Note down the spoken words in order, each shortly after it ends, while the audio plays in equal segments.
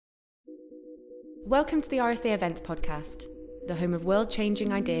Welcome to the RSA Events Podcast, the home of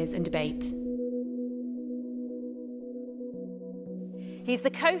world-changing ideas and debate. He's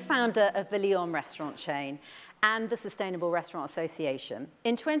the co-founder of the Lyon restaurant chain and the Sustainable Restaurant Association.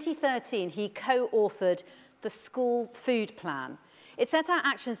 In 2013, he co-authored the School Food Plan. It set out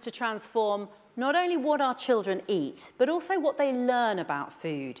actions to transform not only what our children eat, but also what they learn about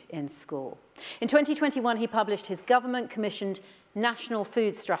food in school. In 2021, he published his government-commissioned National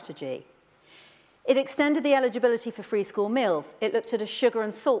Food Strategy. It extended the eligibility for free school meals. It looked at a sugar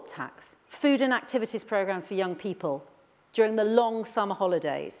and salt tax, food and activities programs for young people during the long summer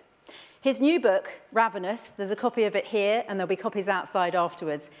holidays. His new book, Ravenous, there's a copy of it here and there'll be copies outside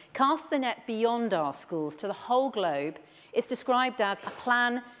afterwards, casts the net beyond our schools to the whole globe. It's described as a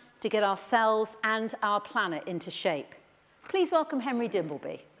plan to get ourselves and our planet into shape. Please welcome Henry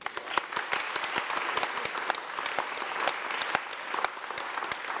Dimbleby.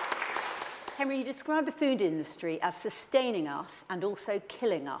 Henry, you describe the food industry as sustaining us and also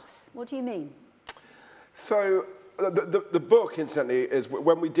killing us. What do you mean? So the book, incidentally, is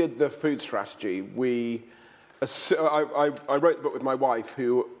when we did the food strategy, I wrote the book with my wife,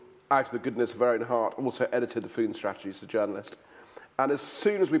 who, out of the goodness of her own heart, also edited the food strategy as a journalist. And as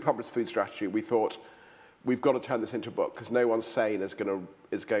soon as we published the food strategy, we thought, we've got to turn this into a book, because no one sane is going to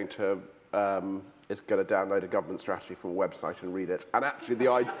download a government strategy from a website and read it. And actually, the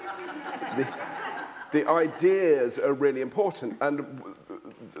ideas are really important. And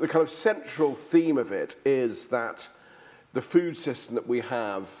the kind of central theme of it is that the food system that we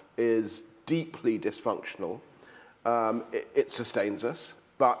have is deeply dysfunctional. It sustains us,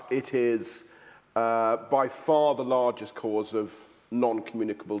 but it is by far the largest cause of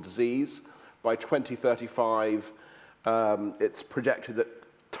non-communicable disease. By 2035, it's projected that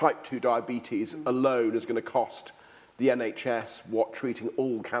type 2 diabetes alone is going to cost the NHS what treating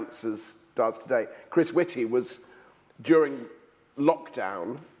all cancers does today. Chris Whitty was, during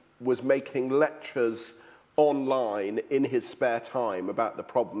lockdown, was making lectures online in his spare time about the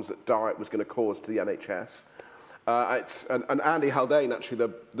problems that diet was going to cause to the NHS. And Andy Haldane,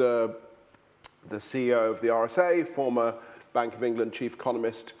 actually the CEO of the RSA, former Bank of England chief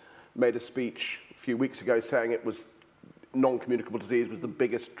economist, made a speech a few weeks ago saying it was non-communicable disease was the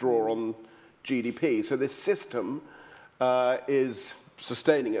biggest draw on GDP. So this system is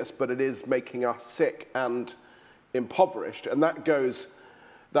sustaining us, but it is making us sick and impoverished. And that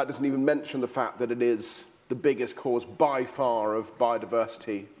doesn't even mention the fact that it is the biggest cause by far of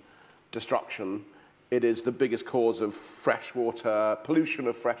biodiversity destruction. It is the biggest cause of freshwater pollution,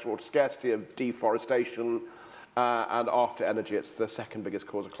 of freshwater scarcity, of deforestation, and after energy, it's the second biggest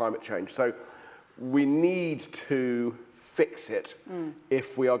cause of climate change. So we need to fix it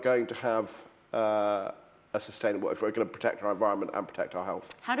if we are going to have if we're going to protect our environment and protect our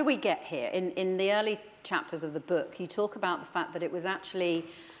health. How do we get here? In the early chapters of the book, you talk about the fact that it was actually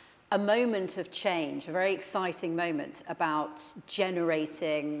a moment of change, a very exciting moment about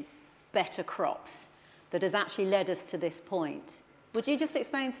generating better crops that has actually led us to this point. Would you just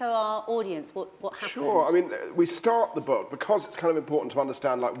explain to our audience what happened? Sure. I mean, we start the book because it's kind of important to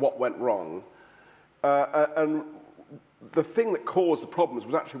understand what went wrong. And the thing that caused the problems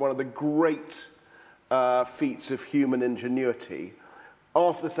was actually one of the great feats of human ingenuity.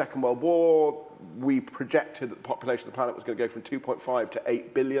 After the Second World War, we projected that the population of the planet was going to go from 2.5 to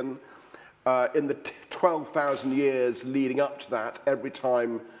 8 billion. In the 12,000 years leading up to that, every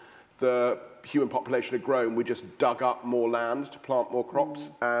time the human population had grown, we just dug up more land to plant more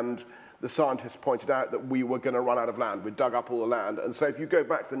crops. And the scientists pointed out that we were going to run out of land. We dug up all the land. And so if you go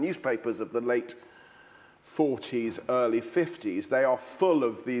back to the newspapers of the late 40s, early 50s, they are full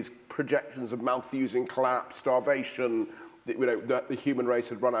of these projections of Malthusian collapse, starvation, that the human race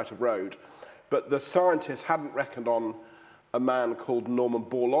had run out of road. But the scientists hadn't reckoned on a man called Norman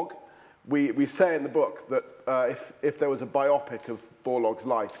Borlaug. We say in the book that if there was a biopic of Borlaug's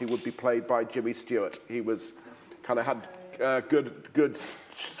life, he would be played by Jimmy Stewart. He was had good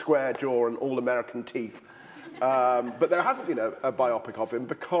square jaw and all-American teeth. But there hasn't been a biopic of him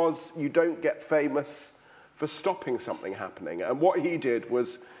because you don't get famous for stopping something happening. And what he did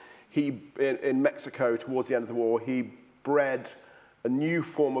was, in Mexico towards the end of the war, he bred a new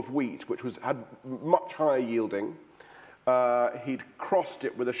form of wheat which had much higher yielding. He'd crossed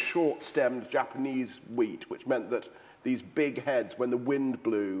it with a short-stemmed Japanese wheat, which meant that these big heads, when the wind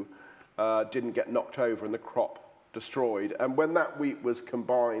blew, didn't get knocked over and the crop destroyed. And when that wheat was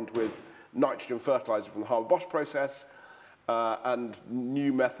combined with nitrogen fertilizer from the Haber-Bosch process and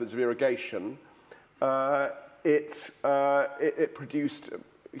new methods of irrigation, it produced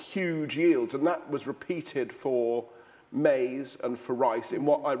huge yields, and that was repeated for maize and for rice in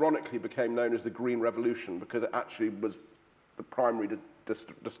what ironically became known as the Green Revolution, because it actually was the primary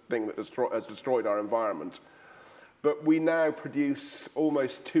thing that has destroyed our environment. But we now produce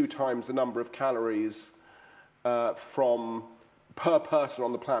almost 2 times the number of calories per person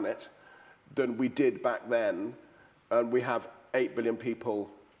on the planet than we did back then. And we have 8 billion people,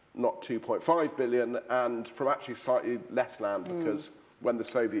 not 2.5 billion, and from actually slightly less land, because when the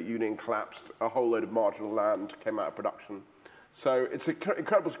Soviet Union collapsed, a whole load of marginal land came out of production. So it's an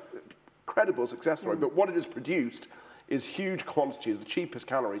incredible success story. But what it has produced is huge quantities. The cheapest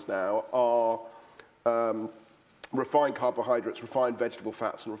calories now are refined carbohydrates, refined vegetable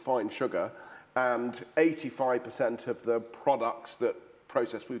fats, and refined sugar. And 85% of the products that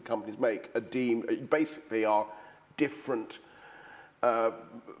processed food companies make are different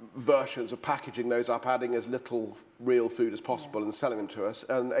versions of packaging those up, adding as little real food as possible and selling them to us.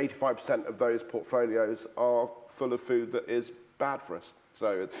 And 85% of those portfolios are full of food that is bad for us.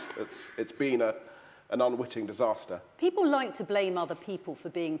 So it's been an unwitting disaster. People like to blame other people for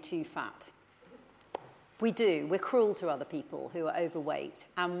being too fat. We do. We're cruel to other people who are overweight.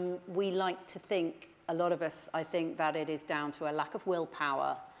 And we like to think, a lot of us, I think, that it is down to a lack of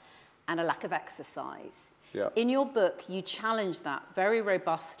willpower and a lack of exercise. Yeah. In your book, you challenge that very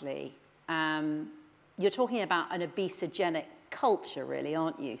robustly. You're talking about an obesogenic culture, really,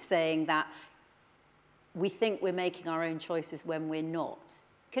 aren't you? Saying that we think we're making our own choices when we're not.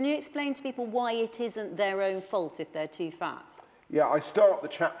 Can you explain to people why it isn't their own fault if they're too fat? Yeah, I start the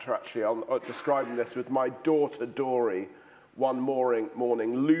chapter actually on describing this with my daughter Dory one morning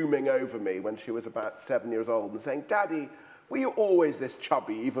looming over me when she was about 7 years old and saying, "Daddy, were you always this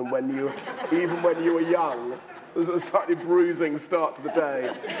chubby even when you were young?" It was a slightly bruising start to the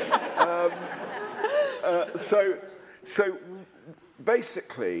day. So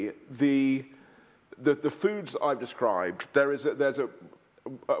basically the foods I've described, there's a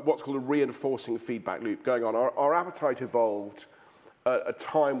what's called a reinforcing feedback loop going on. Our appetite evolved at a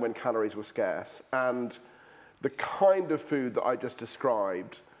time when calories were scarce, and the kind of food that I just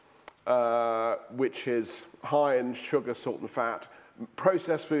described, which is high in sugar, salt and fat,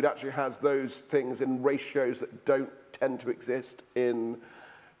 processed food actually has those things in ratios that don't tend to exist in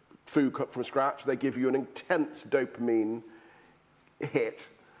food cooked from scratch. They give you an intense dopamine hit,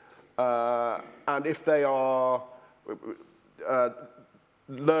 and if they are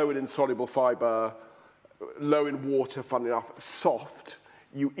low in insoluble fibre, low in water, funnily enough, soft,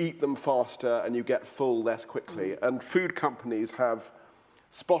 you eat them faster and you get full less quickly. And food companies have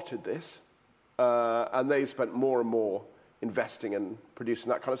spotted this, and they've spent more and more investing in producing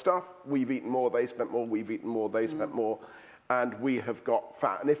that kind of stuff. We've eaten more, they spent more, we've eaten more, they spent more, and we have got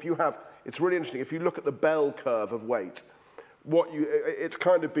fat. And it's really interesting, if you look at the bell curve of weight, it's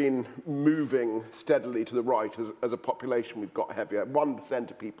kind of been moving steadily to the right as a population. We've got heavier. 1%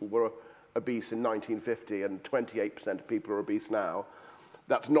 of people were obese in 1950 and 28% of people are obese now.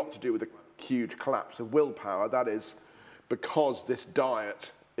 That's not to do with a huge collapse of willpower. That is because this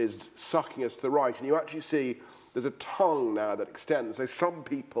diet is sucking us to the right. And you actually see there's a tongue now that extends. So some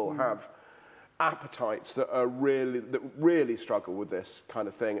people have appetites that really struggle with this kind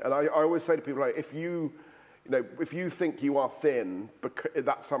of thing. And I always say to people, like, if you think you are thin,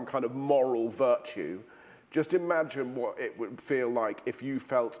 that's some kind of moral virtue, just imagine what it would feel like if you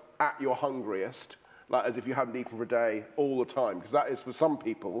felt at your hungriest, like as if you hadn't eaten for a day all the time, because that is, for some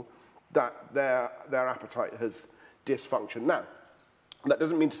people, that their appetite has dysfunctioned. Now, that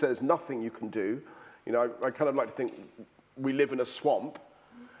doesn't mean to say there's nothing you can do. I kind of like to think we live in a swamp,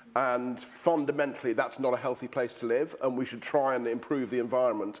 and fundamentally that's not a healthy place to live, and we should try and improve the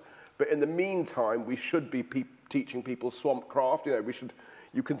environment. But in the meantime, we should be teaching people swamp craft.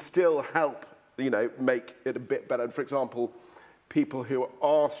 You can still help, make it a bit better. And for example, people who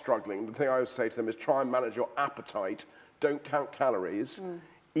are struggling, the thing I always say to them is try and manage your appetite. Don't count calories.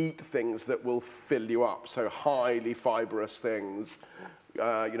 Eat things that will fill you up. So highly fibrous things,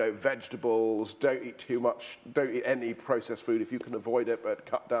 vegetables. Don't eat too much. Don't eat any processed food if you can avoid it, but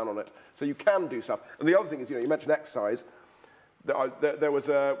cut down on it. So you can do stuff. And the other thing is, you mentioned exercise. There was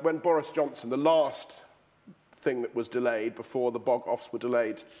when Boris Johnson, the last thing that was delayed before the bog-offs were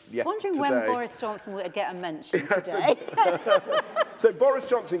delayed yesterday. Wondering when Boris Johnson will get a mention today. So Boris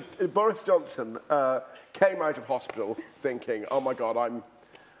Johnson came out of hospital thinking, "Oh my God,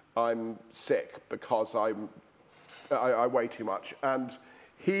 I'm sick because I weigh too much." And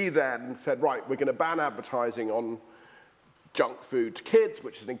he then said, "Right, we're going to ban advertising on junk food to kids,"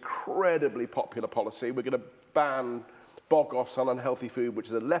 which is an incredibly popular policy. We're going to ban bog-offs on unhealthy food, which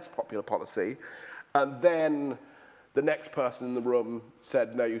is a less popular policy. And then the next person in the room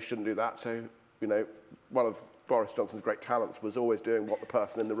said, "No, you shouldn't do that." So, one of Boris Johnson's great talents was always doing what the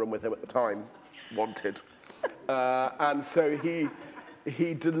person in the room with him at the time wanted. And so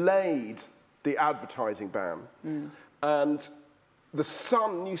he delayed the advertising ban. And the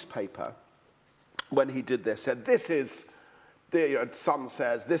Sun newspaper, when he did this, said, this is, Sun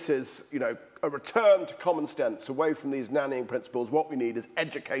says, this is, a return to common sense, away from these nannying principles. What we need is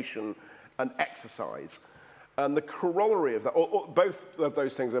education and exercise. And the corollary of that, both of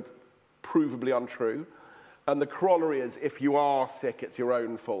those things are provably untrue. And the corollary is, if you are sick, it's your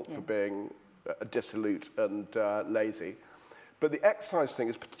own fault for being dissolute and lazy. But the exercise thing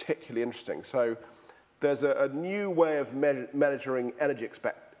is particularly interesting. So there's a new way of measuring energy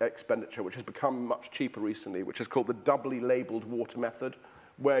expenditure, which has become much cheaper recently, which is called the doubly labelled water method,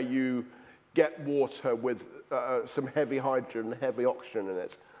 where you get water with some heavy hydrogen and heavy oxygen in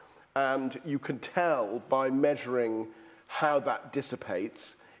it. And you can tell by measuring how that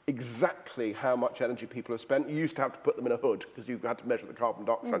dissipates exactly how much energy people have spent. You used to have to put them in a hood because you had to measure the carbon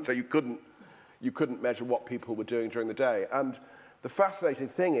dioxide, so you couldn't measure what people were doing during the day. And the fascinating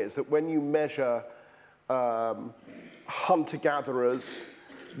thing is that when you measure hunter-gatherers,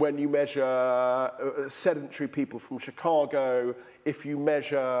 when you measure sedentary people from Chicago, if you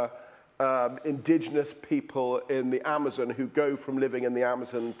measure indigenous people in the Amazon who go from living in the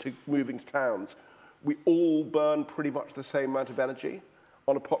Amazon to moving to towns, we all burn pretty much the same amount of energy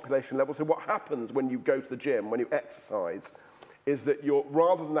on a population level. So what happens when you go to the gym, when you exercise, is that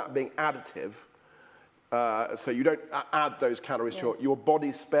rather than that being additive, so you don't add those calories to your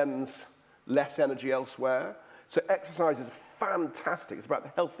body spends less energy elsewhere. So exercise is fantastic. It's about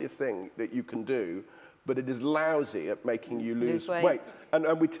the healthiest thing that you can do, but it is lousy at making you lose weight.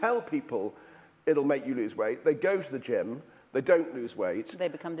 And we tell people it'll make you lose weight. They go to the gym, they don't lose weight. They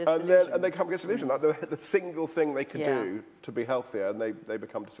become disillusioned. And they become disillusioned. Like the single thing they can do to be healthier, and they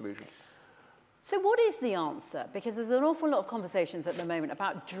become disillusioned. So what is the answer? Because there's an awful lot of conversations at the moment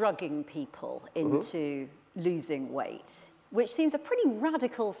about drugging people into losing weight, which seems a pretty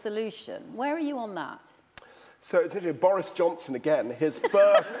radical solution. Where are you on that? So it's interesting, Boris Johnson again, his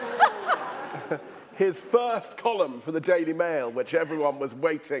first column for the Daily Mail, which everyone was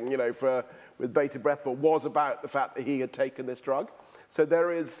waiting, with bated breath for, was about the fact that he had taken this drug. So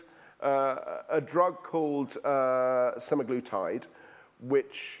there is a drug called semaglutide,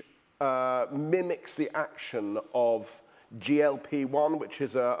 which mimics the action of GLP-1, which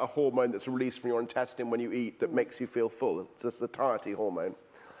is a hormone that's released from your intestine when you eat that makes you feel full. It's a satiety hormone.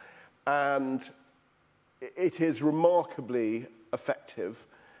 And it is remarkably effective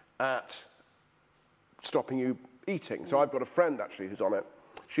at stopping you eating. So I've got a friend, actually, who's on it.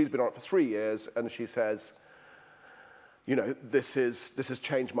 She's been on it for 3 years, and she says, this has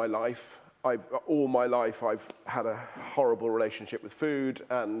changed my life. All my life, I've had a horrible relationship with food,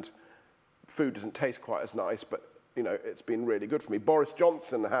 and food doesn't taste quite as nice, but it's been really good for me. Boris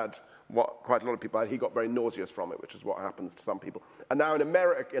Johnson had what quite a lot of people had. He got very nauseous from it, which is what happens to some people. And now in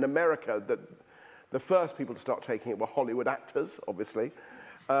America, the first people to start taking it were Hollywood actors, obviously.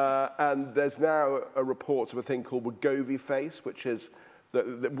 And there's now a report of a thing called Wegovy face, which is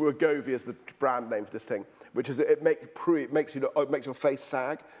Wegovy is the brand name for this thing, which is that it makes your face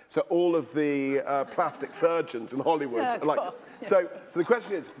sag. So all of the plastic surgeons in Hollywood are like. So the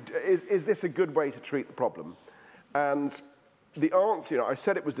question is this a good way to treat the problem? And the answer, I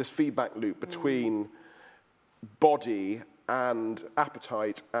said it was this feedback loop between body and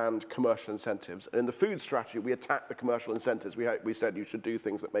appetite and commercial incentives. And in the food strategy, we attacked the commercial incentives. We said you should do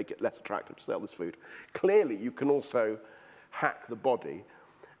things that make it less attractive to sell this food. Clearly, you can also hack the body.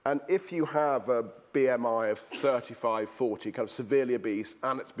 And if you have a BMI of 35, 40, kind of severely obese,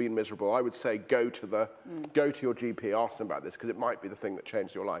 and it's been miserable, I would say go to your GP, ask them about this, because it might be the thing that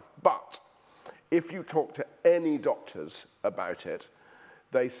changed your life. But if you talk to any doctors about it,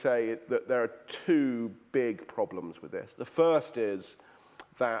 they say that there are two big problems with this. The first is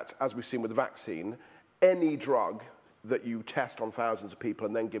that, as we've seen with the vaccine, any drug that you test on thousands of people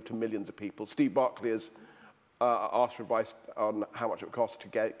and then give to millions of people, Steve Barclay has asked for advice on how much it would cost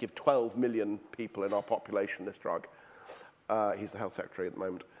to give 12 million people in our population this drug. He's the health secretary at the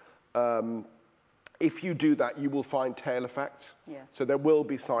moment. If you do that, you will find tail effects. Yeah. So there will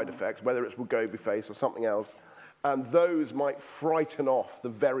be side effects, whether it's Wegovy face or something else. And those might frighten off the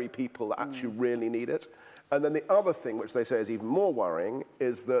very people that actually really need it. And then the other thing, which they say is even more worrying,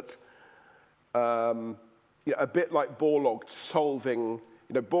 is that a bit like Borlaug solving,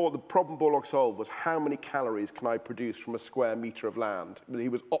 the problem Borlaug solved was how many calories can I produce from a square meter of land? He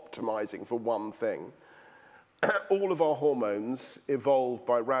was optimizing for one thing. All of our hormones evolved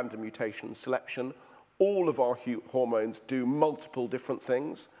by random mutation selection. All of our hormones do multiple different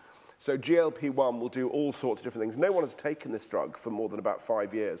things. So GLP-1 will do all sorts of different things. No one has taken this drug for more than about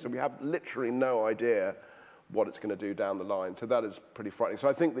 5 years, so we have literally no idea what it's going to do down the line. So that is pretty frightening. So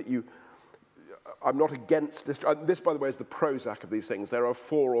I think that I'm not against this. This, by the way, is the Prozac of these things. There are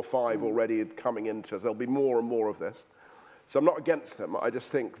 4 or 5 already coming into us. There'll be more and more of this. So I'm not against them. I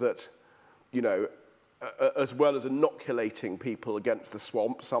just think that, you know, as well as inoculating people against the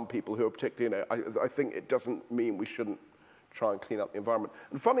swamp, some people who are particularly, you know, I think it doesn't mean we shouldn't try and clean up the environment.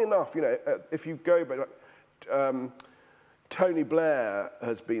 And funny enough, you know, if you go back, Tony Blair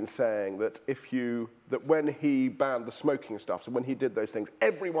has been saying that that when he banned the smoking stuff, so when he did those things,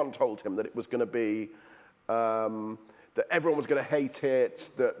 everyone told him that it was going to be, that everyone was going to hate it,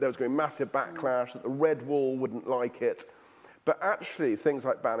 that there was going to be massive backlash, that the Red Wall wouldn't like it. But actually, things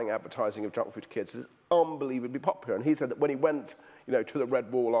like banning advertising of junk food to kids is unbelievably popular. And he said that when he went, you know, to the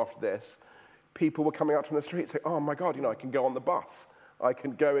Red Wall after this, people were coming out on the street saying, oh my God, you know, I can go on the bus. I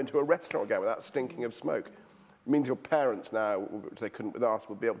can go into a restaurant again without stinking of smoke. It means your parents now, which they couldn't with us,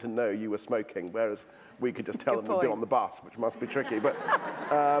 would be able to know you were smoking, whereas we could just tell them we'd be on the bus, which must be tricky. But,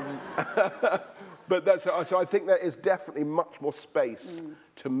 so I think there is definitely much more space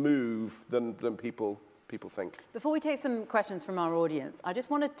to move than people think. Before we take some questions from our audience, I just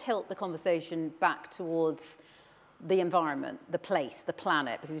want to tilt the conversation back towards the environment, the place, the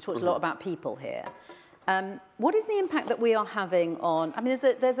planet, because you talked a lot about people here. What is the impact that we are having on? I mean,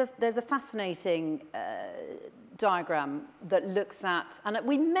 there's a fascinating diagram that looks at, and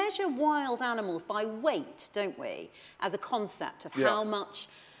we measure wild animals by weight, don't we, as a concept of how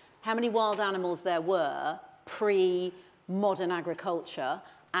many wild animals there were pre-modern agriculture,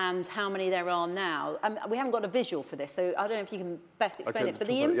 and how many there are now. We haven't got a visual for this, so I don't know if you can best explain it, but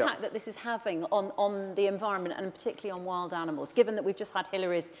the impact that this is having on the environment, and particularly on wild animals, given that we've just had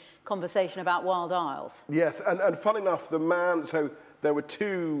Hillary's conversation about wild isles. Yes, and fun enough, so there were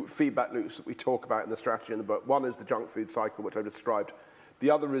 2 feedback loops that we talk about in the strategy in the book. One is the junk food cycle, which I described.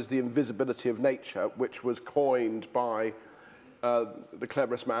 The other is the invisibility of nature, which was coined by the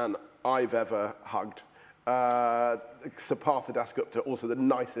cleverest man I've ever hugged, Sir Partha Dasgupta, also the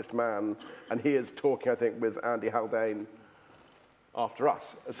nicest man, and he is talking, I think, with Andy Haldane after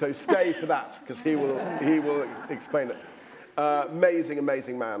us. So stay for that, because he will explain it. Amazing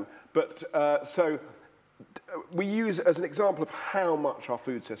man. But so we use, as an example of how much our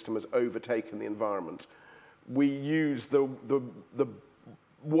food system has overtaken the environment, we use the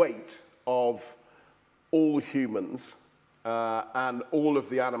weight of all humans and all of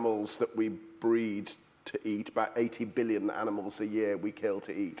the animals that we breed to eat, about 80 billion animals a year we kill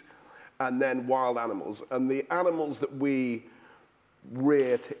to eat, and then wild animals. And the animals that we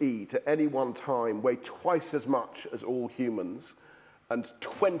rear to eat at any one time weigh twice as much as all humans and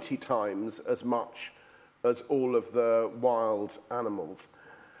 20 times as much as all of the wild animals.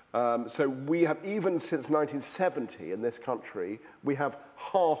 So we have, even since 1970 in this country, we have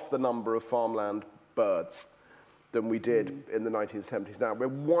half the number of farmland birds than we did in the 1970s. Now, we're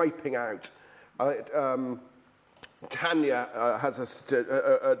wiping out. Tanya has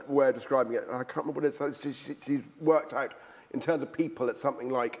a way of describing it. I can't remember what it is. She's worked out, in terms of people, it's something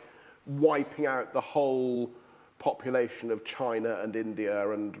like wiping out the whole population of China and India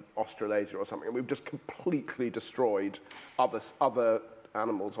and Australasia or something. And we've just completely destroyed other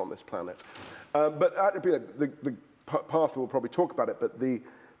animals on this planet. But the Partha will probably talk about it, but the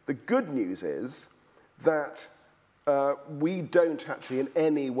good news is that we don't actually in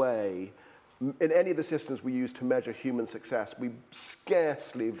any way, in any of the systems we use to measure human success, we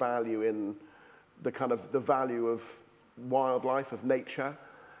scarcely value in the kind of the value of wildlife, of nature.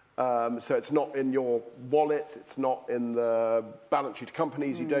 So it's not in your wallet, it's not in the balance sheet of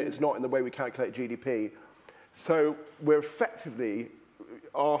companies, it's not in the way we calculate GDP. So we're effectively,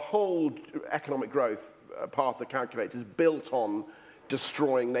 our whole economic growth path that calculates is built on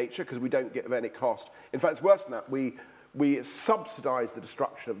destroying nature because we don't give any cost. In fact, it's worse than that. We subsidize the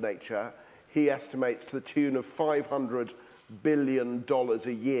destruction of nature. He estimates to the tune of $500 billion a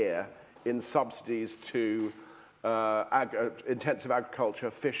year in subsidies to intensive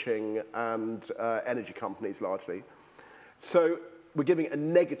agriculture, fishing, and energy companies largely. So we're giving it a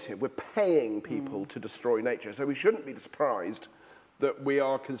negative. We're paying people to destroy nature. So we shouldn't be surprised that we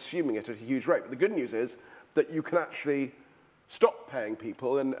are consuming it at a huge rate. But the good news is that you can actually stop paying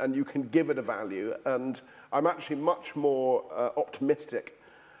people and you can give it a value. And I'm actually much more optimistic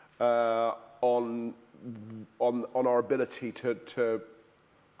on our ability to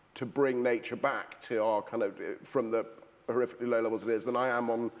bring nature back to our kind of, from the horrifically low levels it is, than I am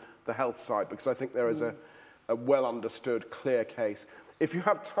on the health side, because I think there is a well understood, clear case. If you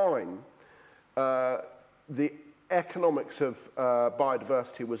have time, the Economics of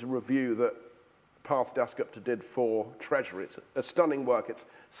Biodiversity was a review that Parth Dasgupta did for Treasury. It's a stunning work. It's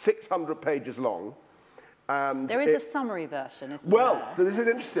 600 pages long. And there is a summary version, isn't there? Well, so this is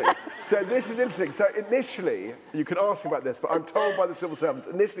interesting. So initially, you can ask about this, but I'm told by the civil servants,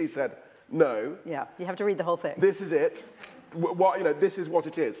 initially said, no. Yeah, you have to read the whole thing. This is it. This is what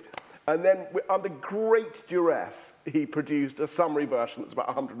it is. And then, under great duress, he produced a summary version that's about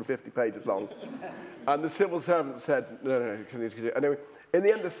 150 pages long. And the civil servants said, no, can you. Anyway, in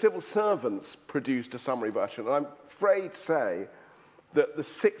the end, the civil servants produced a summary version. And I'm afraid to say that the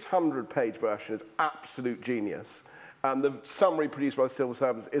 600-page version is absolute genius. And the summary produced by the civil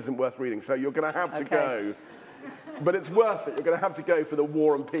servants isn't worth reading. So you're going to have to go. But it's worth it. You're going to have to go for the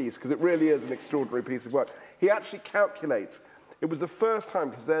War and Peace, because it really is an extraordinary piece of work. He actually calculates. It was the first time,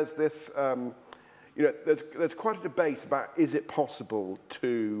 because there's this, there's quite a debate about, is it possible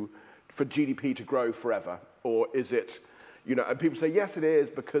for GDP to grow forever? Or is it, and people say, yes, it is,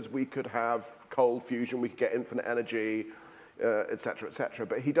 because we could have cold fusion, we could get infinite energy, et cetera, et cetera.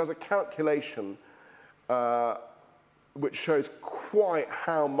 But he does a calculation which shows quite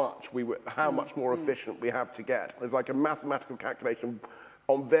how much more efficient we have to get. There's like a mathematical calculation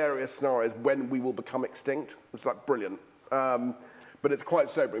on various scenarios when we will become extinct. It's like brilliant. But it's quite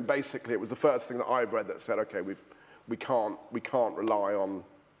sobering. Basically, it was the first thing that I've read that said, okay, we can't rely on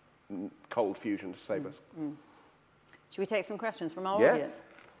cold fusion to save us. Should we take some questions from our Yes. audience?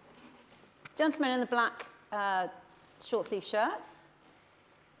 Gentleman in the black short sleeve shirt.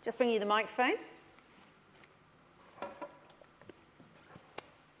 Just bring you the microphone.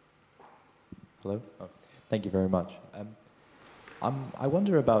 Hello. Oh, thank you very much. I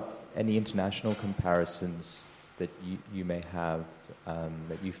wonder about any international comparisons that you may have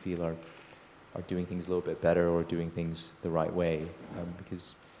that you feel are doing things a little bit better or doing things the right way.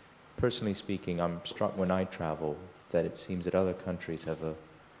 Because personally speaking, I'm struck when I travel that it seems that other countries have a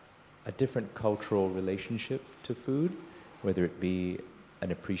different cultural relationship to food, whether it be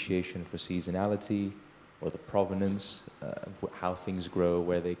an appreciation for seasonality or the provenance, how things grow,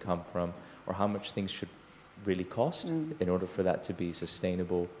 where they come from, or how much things should really cost in order for that to be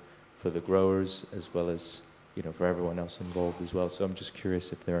sustainable for the growers as well as for everyone else involved as well. So I'm just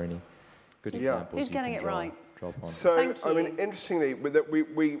curious if there are any good examples. Who's getting it right? Draw upon. So, I mean, interestingly,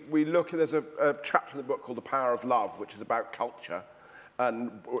 we look at, there's a chapter in the book called The Power of Love, which is about culture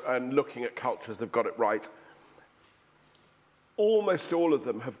and looking at cultures that have got it right. Almost all of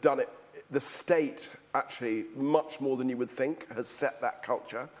them have done it. The state, actually, much more than you would think, has set that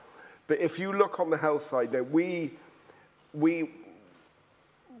culture. But if you look on the health side, we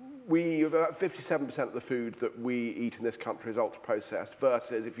about 57% of the food that we eat in this country is ultra-processed,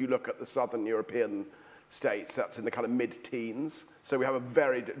 versus if you look at the southern European states, that's in the kind of mid-teens. So we have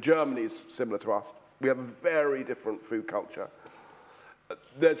Germany's similar to us. We have a very different food culture.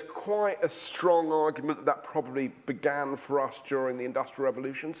 There's quite a strong argument that probably began for us during the Industrial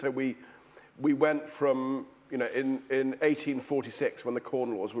Revolution. So we went from, in 1846, when the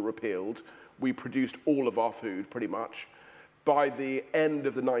Corn Laws were repealed, we produced all of our food, pretty much. By the end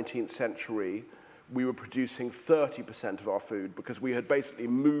of the 19th century, we were producing 30% of our food because we had basically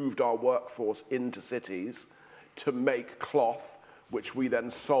moved our workforce into cities to make cloth, which we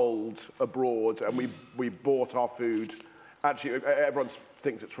then sold abroad, and we bought our food. Actually, everyone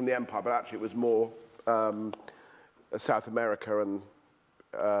thinks it's from the empire, but actually it was more South America and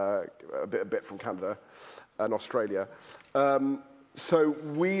a bit from Canada and Australia. So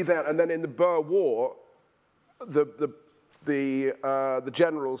we then, and then in the Boer War, the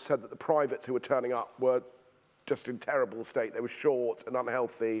generals said that the privates who were turning up were just in terrible state. They were short and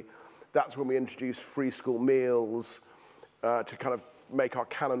unhealthy. That's when we introduced free school meals to kind of make our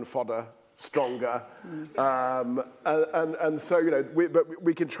cannon fodder stronger. And so,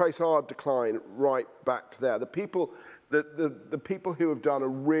 we can trace our decline right back to there. The people who have done a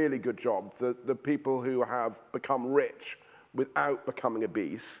really good job, the people who have become rich without becoming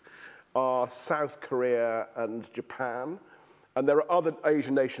obese, are South Korea and Japan. And there are other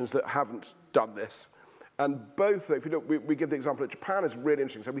Asian nations that haven't done this. And both, if you look, we give the example that Japan is really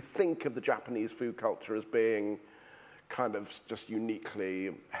interesting. So we think of the Japanese food culture as being kind of just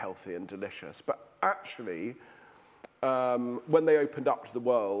uniquely healthy and delicious. But actually, when they opened up to the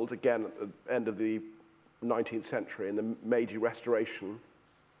world, again, at the end of the 19th century, in the Meiji Restoration,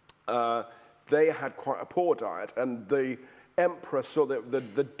 they had quite a poor diet. And the emperor saw that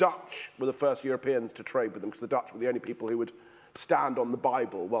the Dutch were the first Europeans to trade with them, because the Dutch were the only people who would stand on the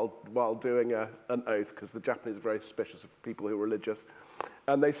Bible while doing an oath, because the Japanese are very suspicious of people who are religious.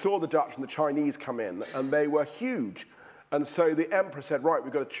 And they saw the Dutch and the Chinese come in, and they were huge. And so the emperor said, right,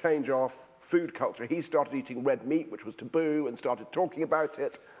 we've got to change our food culture. He started eating red meat, which was taboo, and started talking about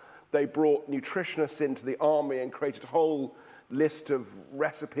it. They brought nutritionists into the army and created a whole list of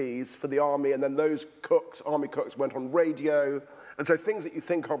recipes for the army, and then those cooks, army cooks, went on radio. And so things that you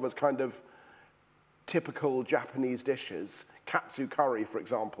think of as kind of typical Japanese dishes, katsu curry, for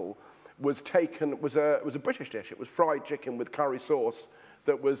example, was a British dish. It was fried chicken with curry sauce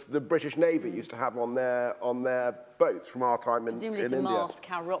that was the British Navy used to have on their boats from our time in India. Presumably to mask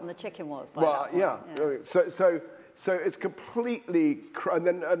how rotten the chicken was by that point. Yeah. So it's completely, and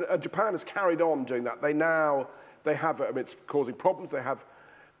then Japan has carried on doing that. They have, I mean, it's causing problems. They have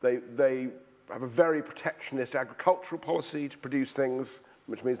a very protectionist agricultural policy to produce things,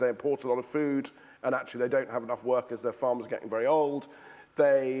 which means they import a lot of food, and actually they don't have enough workers. Their farmers are getting very old.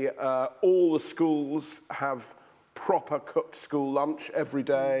 All the schools have proper cooked school lunch every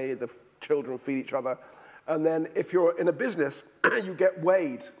day. The children feed each other. And then if you're in a business, you get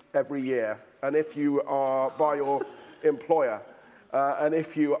weighed every year. And if you are by your employer, and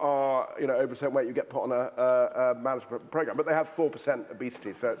if you are over a certain weight, you get put on a management program. But they have 4%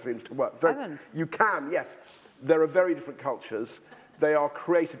 obesity, so it seems to work. So you can, yes. There are very different cultures. They are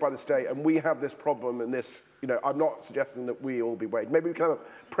created by the state, and we have this problem in this. I'm not suggesting that we all be weighed. Maybe we can have a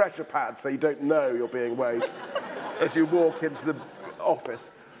pressure pad so you don't know you're being weighed as you walk into the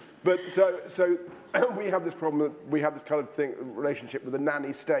office. But so we have this problem. We have this kind of relationship with the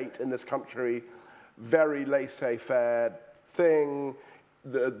nanny state in this country. Very laissez-faire thing.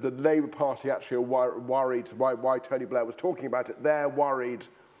 The Labour Party actually are worried. Why Tony Blair was talking about it? They're worried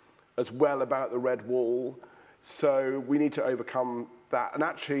as well about the red wall. So we need to overcome that. And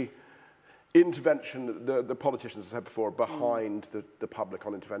actually, intervention, the politicians, as I said before, are behind the public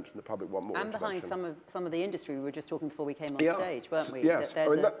on intervention. The public want more intervention. And behind some of the industry we were just talking before we came on stage, weren't we? Yes.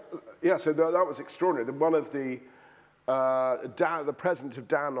 So that was extraordinary. One of the president of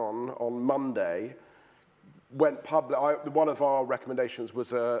Danone on Monday went public. One of our recommendations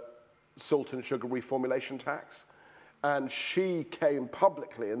was a salt and sugar reformulation tax. And she came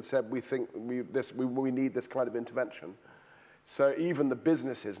publicly and said, we think we need this kind of intervention. So even the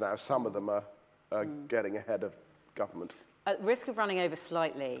businesses now, some of them are getting ahead of government. At risk of running over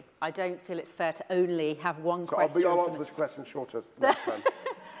slightly, I don't feel it's fair to only have one question. I'll answer this question shorter next time.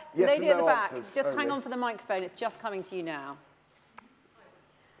 Yes, lady at the back, answers, just only. hang on for the microphone. It's just coming to you now.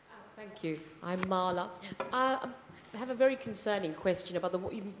 Thank you. I'm Marla. I have a very concerning question about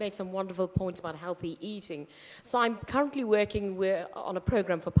you made some wonderful points about healthy eating. So I'm currently working on a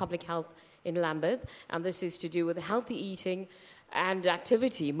program for public health in Lambeth, and this is to do with healthy eating and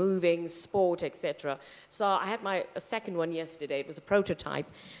activity, moving, sport, etc. So I had a second one yesterday. It was a prototype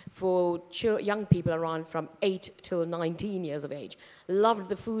for young people around from 8 till 19 years of age. Loved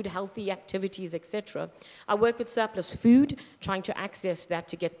the food, healthy activities, etc. I work with surplus food, trying to access that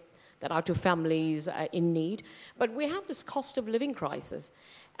to get that out to families in need. But we have this cost of living crisis.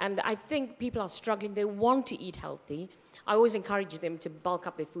 And I think people are struggling. They want to eat healthy. I always encourage them to bulk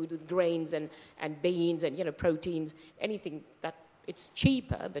up their food with grains and beans and proteins, anything that it's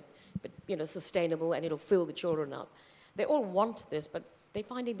cheaper but sustainable, and it'll fill the children up. They all want this, but they're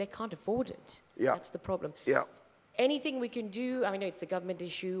finding they can't afford it. Yeah. That's the problem. Yeah. Anything we can do, I know it's a government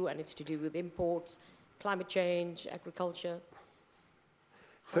issue and it's to do with imports, climate change, agriculture.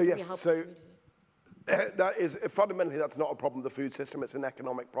 That is fundamentally that's not a problem of the food system. It's an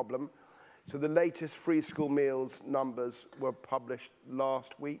economic problem. So the latest free school meals numbers were published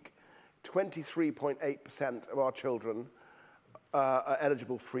last week. 23.8% of our children are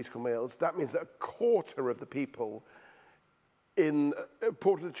eligible for free school meals. That means that a quarter of the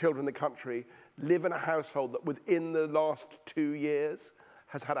children in the country live in a household that within the last 2 years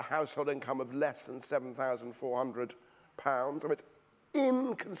has had a household income of less than £7,400. I mean, it's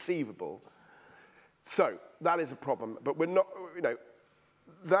inconceivable. So that is a problem, but we're not,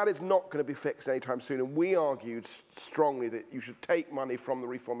 that is not going to be fixed anytime soon. And we argued strongly that you should take money from the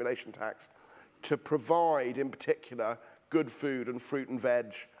reformulation tax to provide, in particular, good food and fruit and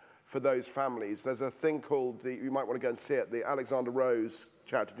veg for those families. There's a thing called you might want to go and see it, the Alexander Rose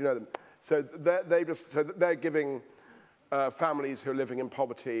charity. Do you know them? So they're giving families who are living in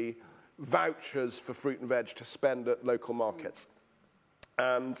poverty vouchers for fruit and veg to spend at local markets.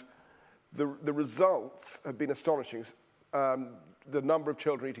 And the results have been astonishing. The number of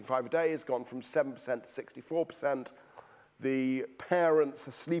children eating 5 a day has gone from 7% to 64%. The parents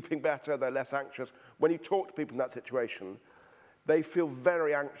are sleeping better, they're less anxious. When you talk to people in that situation, they feel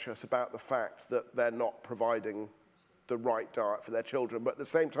very anxious about the fact that they're not providing the right diet for their children. But at the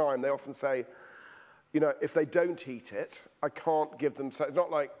same time, they often say, if they don't eat it, I can't give them... So it's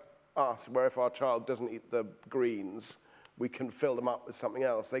not like us, where if our child doesn't eat the greens, we can fill them up with something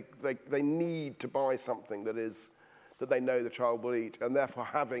else. They need to buy something that they know the child will eat, and therefore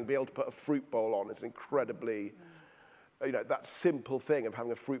be able to put a fruit bowl on is incredibly, that simple thing of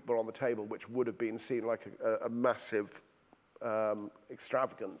having a fruit bowl on the table, which would have been seen like a massive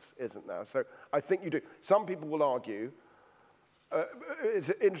extravagance, isn't now. So I think you do. Some people will argue, it's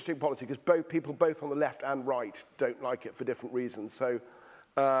an interesting policy because people both on the left and right don't like it for different reasons. So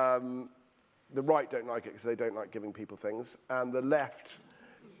the right don't like it because they don't like giving people things, and the left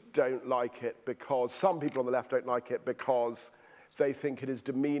don't like it because some people on the left don't like it because they think it is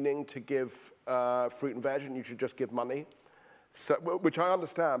demeaning to give fruit and veg and you should just give money, so, which I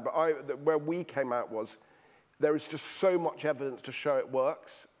understand, but where we came out was there is just so much evidence to show it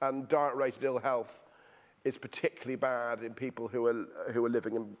works, and diet-related ill health is particularly bad in people who are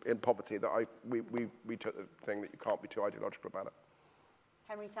living in poverty that we took the thing that you can't be too ideological about it.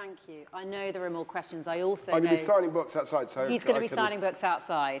 Henry, thank you. I know there are more questions. I also I'm know... going to be signing books outside, so... He's going to be signing books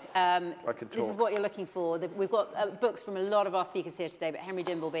outside. I can talk. This is what you're looking for. We've got books from a lot of our speakers here today, but Henry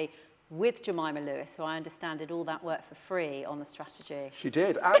Dimbleby with Jemima Lewis, who I understand did all that work for free on the strategy. She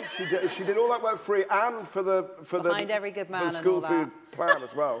did, and she did all that work free and for the Every Good Man for the school and all food plan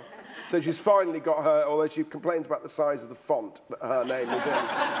as well. So she's finally got her, although she complains about the size of the font that her name is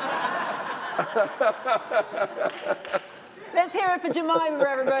in. Let's hear it for Jemima,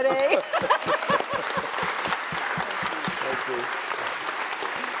 everybody. Thank you.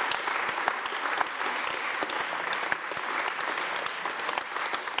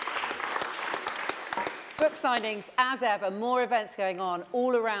 Book signings, as ever, more events going on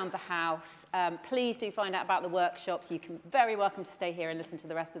all around the house. Please do find out about the workshops. You can very welcome to stay here and listen to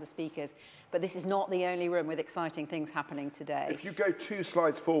the rest of the speakers. But this is not the only room with exciting things happening today. If you go 2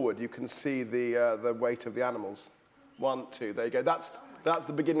 slides forward, you can see the weight of the animals. 1, 2, there you go. That's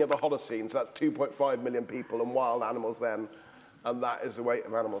the beginning of the Holocene, so that's 2.5 million people and wild animals then, and that is the weight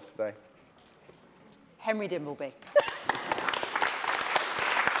of animals today. Henry Dimbleby.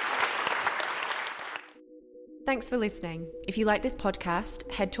 Thanks for listening. If you like this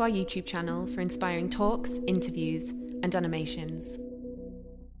podcast, head to our YouTube channel for inspiring talks, interviews, and animations.